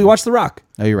did. We watched The Rock.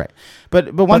 Oh, you're right.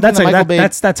 But one But thing that Michael Bay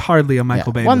that's hardly a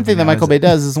Michael Bay. One movie thing that now, Michael is Bay it?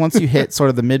 does is once you hit sort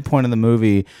of the midpoint of the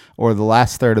movie or the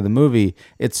last third of the movie,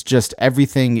 it's just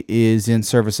everything is in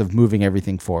service of moving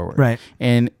everything forward. Right.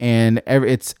 And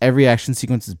every action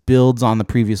sequence builds on the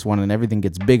previous one, and everything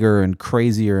gets bigger and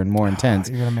crazier and more intense.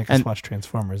 You're gonna make us watch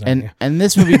Transformers, aren't And you? and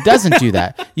this movie doesn't do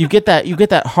that. You get that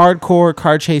hardcore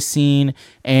car chase scene,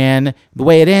 and the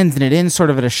way it ends sort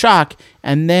of at a shock,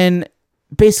 and then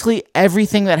basically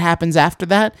everything that happens after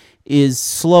that is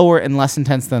slower and less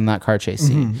intense than that car chase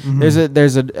scene. There's a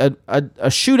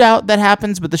shootout that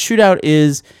happens, but the shootout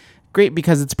is great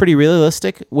because it's pretty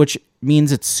realistic, which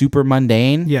means it's super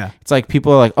mundane. Yeah. It's like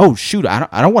people are like, "Oh shoot, I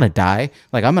don't want to die.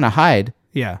 Like I'm gonna hide."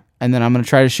 Yeah. and then I'm gonna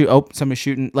try to shoot. Oh, somebody's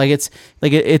shooting. Like it's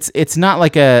not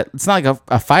like a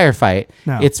firefight.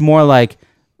 No. It's more like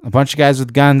a bunch of guys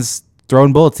with guns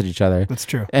throwing bullets at each other. That's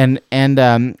true. And then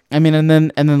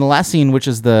the last scene, which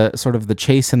is the sort of the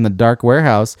chase in the dark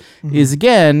warehouse, is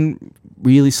again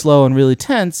really slow and really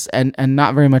tense, and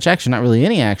not very much action, not really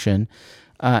any action.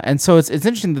 And so it's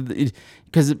interesting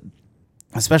because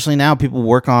especially now people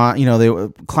work on,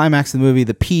 the climax of the movie,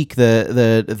 the peak,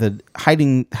 the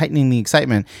heightening the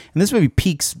excitement. And this movie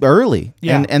peaks early.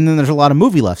 Yeah. And then there's a lot of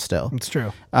movie left still. It's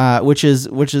true. Which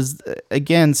is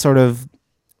again sort of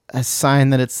a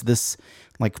sign that it's this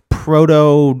like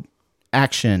proto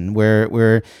action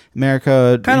where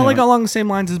America Kind of like along the same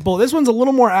lines as Bullet. This one's a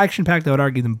little more action-packed, I would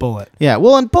argue, than Bullet. Yeah,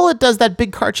 well, and Bullet does that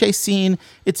big car chase scene.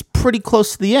 It's pretty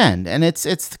close to the end, and it's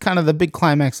kind of the big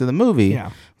climax of the movie.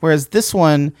 Yeah. Whereas this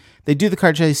one, they do the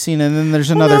car chase scene, and then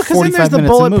there's another 45 minutes then there's the of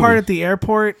Bullet movie. part at the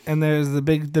airport, and there's the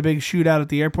big shootout at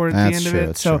the airport at That's the end true, of it.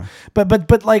 that's So, true.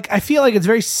 but like I feel like it's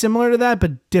very similar to that,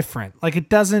 but different. Like it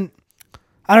doesn't.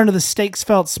 I don't know. The stakes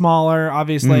felt smaller,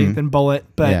 obviously, than Bullet,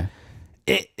 but. Yeah.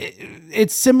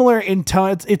 It's similar in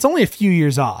tone. It's only a few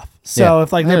years off. So Yeah.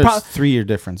 if like There's they're 3-year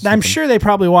difference. I'm sure they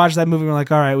probably watched that movie and were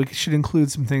like, all right, we should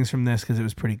include some things from this because it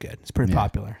was pretty good. It's pretty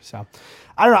popular. So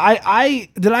I don't know. I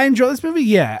did I enjoy this movie?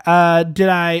 Yeah.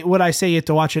 Would I say you have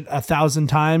to watch it 1,000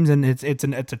 times and it's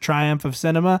a triumph of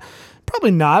cinema?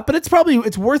 Probably not, but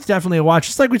it's worth definitely a watch.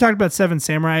 Just like we talked about Seven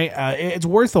Samurai, it's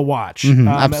worth a watch.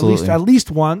 absolutely. At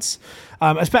least once.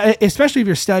 Especially if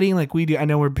you're studying like we do. I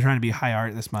know we're trying to be high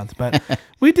art this month, but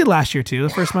we did last year too. The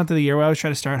first month of the year, we always try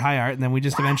to start high art, and then we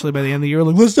just eventually by the end of the year,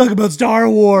 we're like, let's talk about Star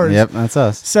Wars. Yep, that's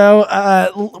us. So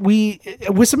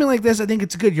with something like this, I think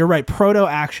it's good. You're right, proto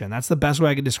action. That's the best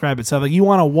way I could describe it. So like you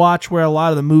want to watch where a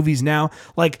lot of the movies now,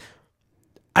 like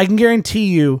I can guarantee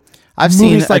you. I've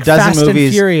seen movies like a dozen Fast and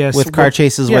movies Furious with car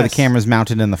chases where the yes. camera's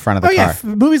mounted in the front of the car.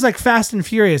 Yeah, movies like Fast and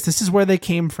Furious. This is where they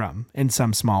came from in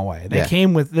some small way. They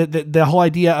came with the whole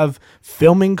idea of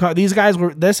filming car. These guys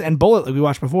were this and Bullet, like we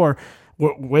watched before,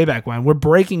 way back when. We're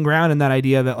breaking ground in that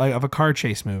idea that like of a car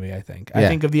chase movie. I think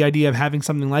of the idea of having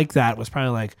something like that was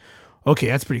probably like, okay,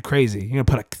 that's pretty crazy. You're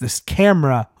gonna put this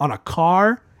camera on a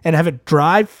car and have it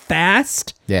drive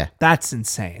fast. Yeah. That's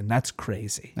insane. That's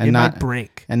crazy. And it not might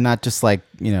break. And not just like,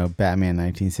 Batman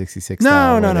 1966 No,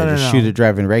 style, no, where they no, just no. shoot it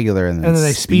driving regular and then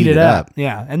They speed it up.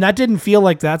 Yeah. And that didn't feel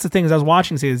like that's the thing as I was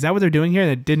watching. Say, is that what they're doing here? And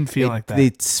it didn't feel like that.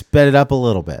 They sped it up a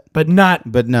little bit. But not.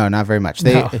 But no, not very much.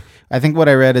 No. I think what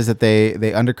I read is that they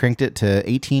undercranked it to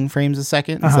 18 frames a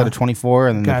second instead of 24,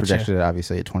 and then they Gotcha. projected it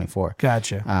obviously at 24.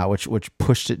 Gotcha. Which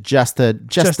pushed it just a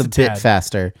bit tad.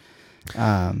 faster.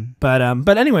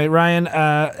 But anyway, Ryan,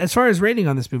 as far as rating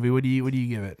on this movie, what do you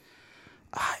give it?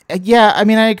 Yeah, I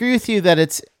mean, I agree with you that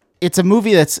it's a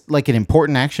movie that's like an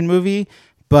important action movie,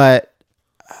 but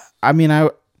I mean,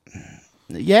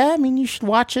 you should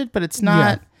watch it, but it's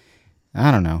not. Yeah.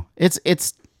 I don't know.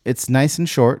 It's nice and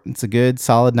short. It's a good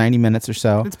solid 90 minutes or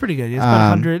so. It's pretty good. It's about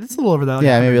 100. It's a little over that. Like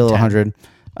yeah, maybe a little 110.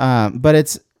 100. But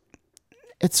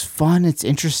it's fun. It's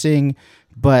interesting.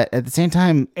 But at the same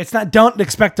time, it's not. Don't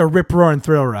expect a rip roaring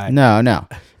thrill ride. No,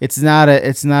 it's not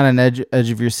an edge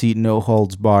of your seat, no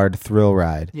holds barred thrill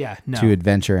ride. Yeah, no. To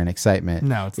adventure and excitement.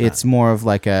 No, it's It's more of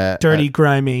like a dirty,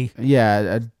 grimy,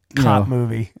 a cop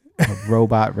movie. A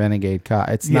robot renegade cop.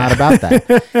 It's not about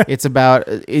that. It's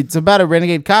about a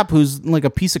renegade cop who's like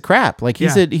a piece of crap. Like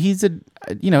he's a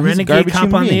renegade garbage cop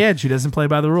human on being. the edge who doesn't play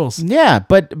by the rules. Yeah,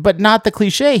 but not the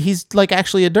cliche. He's like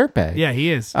actually a dirtbag. Yeah,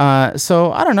 he is.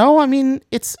 So I don't know. I mean,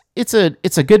 it's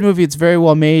a good movie. It's very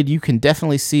well made. You can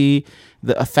definitely see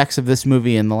the effects of this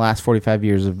movie in the last 45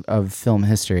 years of film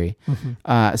history.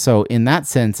 Mm-hmm. So in that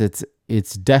sense,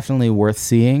 it's definitely worth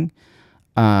seeing.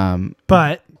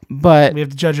 But we have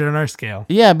to judge it on our scale.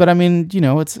 Yeah, but I mean,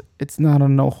 it's not a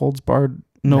no holds barred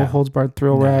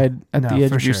thrill ride at the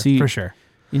edge of your seat for sure.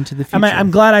 Into the future.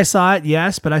 I'm glad I saw it,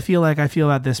 yes, but I feel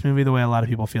about this movie the way a lot of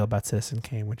people feel about Citizen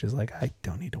Kane, which is like I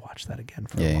don't need to watch that again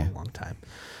for a long time.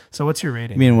 So what's your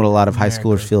rating? You mean what a lot of high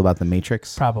schoolers feel about The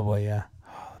Matrix? Probably, yeah.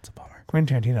 Oh, that's a bummer.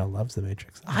 Quentin Tarantino loves The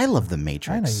Matrix. I love The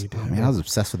Matrix. I know you do. Oh, man, I was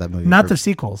obsessed with that movie. Not the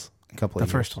sequels. A couple the of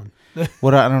years. first one. I don't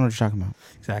know what you're talking about.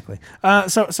 Exactly.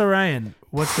 So Ryan,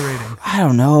 what's the rating? I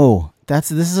don't know.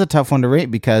 This is a tough one to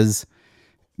rate because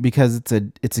it's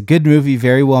a good movie,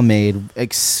 very well made,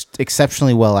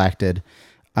 exceptionally well acted.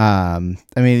 I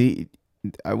mean,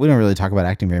 we don't really talk about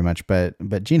acting very much, but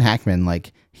Gene Hackman,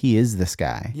 like, he is this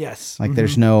guy. Yes. Like,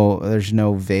 there's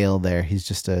no veil there. He's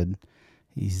just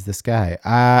he's this guy.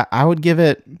 I would give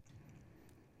it,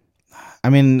 I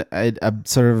mean, a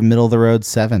sort of middle of the road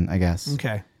 7, I guess.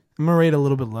 Okay. I'm gonna rate a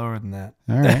little bit lower than that.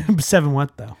 All right. 7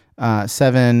 what though?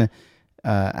 7.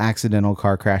 accidental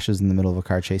car crashes in the middle of a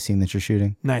car chase scene that you're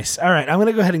shooting. Nice. All right, I'm going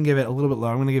to go ahead and give it a little bit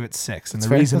lower. I'm going to give it 6. And That's the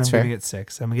fair. reason That's I'm fair. giving it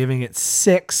 6, I'm giving it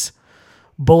 6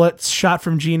 bullets shot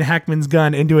from Gene Hackman's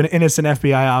gun into an innocent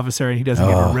FBI officer, and he doesn't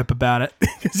give a rip about it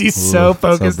because he's so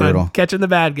focused on brutal. catching the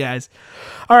bad guys.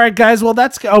 All right, guys. Well,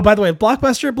 that's. Oh, by the way,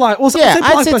 Blockbuster. Well, Yeah, say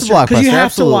I'd say it's Blockbuster because you Blockbuster,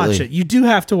 have to watch absolutely. it. You do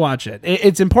have to watch it.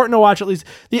 It's important to watch at least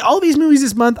all these movies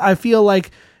this month. I feel like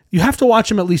you have to watch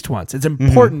them at least once. It's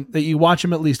important that you watch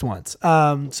them at least once.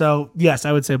 So yes,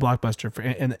 I would say Blockbuster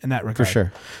in that regard. For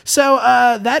sure. So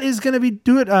that is going to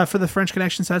do it for the French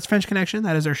Connection. So that's French Connection.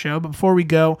 That is our show. But before we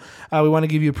go, we want to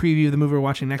give you a preview of the movie we're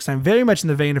watching next time. Very much in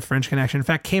the vein of French Connection. In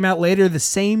fact, came out later the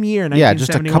same year, 1971. Yeah,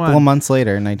 just a couple of months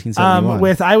later in 1971.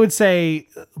 With, I would say,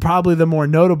 probably the more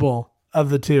notable of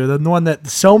the two. The one that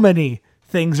so many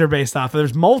things are based off of.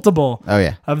 There's multiple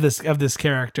of this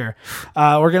character.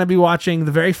 We're going to be watching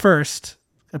the very first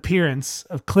appearance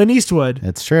of Clint Eastwood.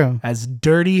 It's true. As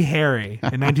Dirty Harry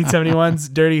in 1971's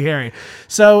Dirty Harry.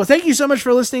 So thank you so much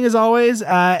for listening as always.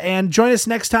 And join us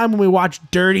next time when we watch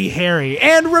Dirty Harry.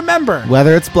 And remember,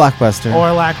 Whether it's Blockbuster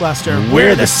or lackluster,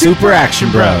 we're the Super Action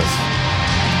Bros.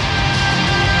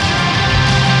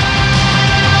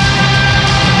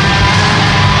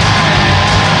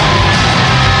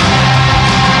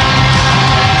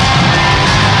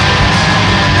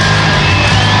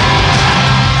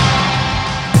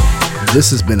 This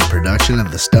has been a production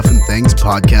of the Stuff and Things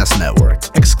Podcast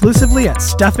Network. Exclusively at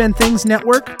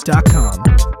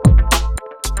stuffandthingsnetwork.com.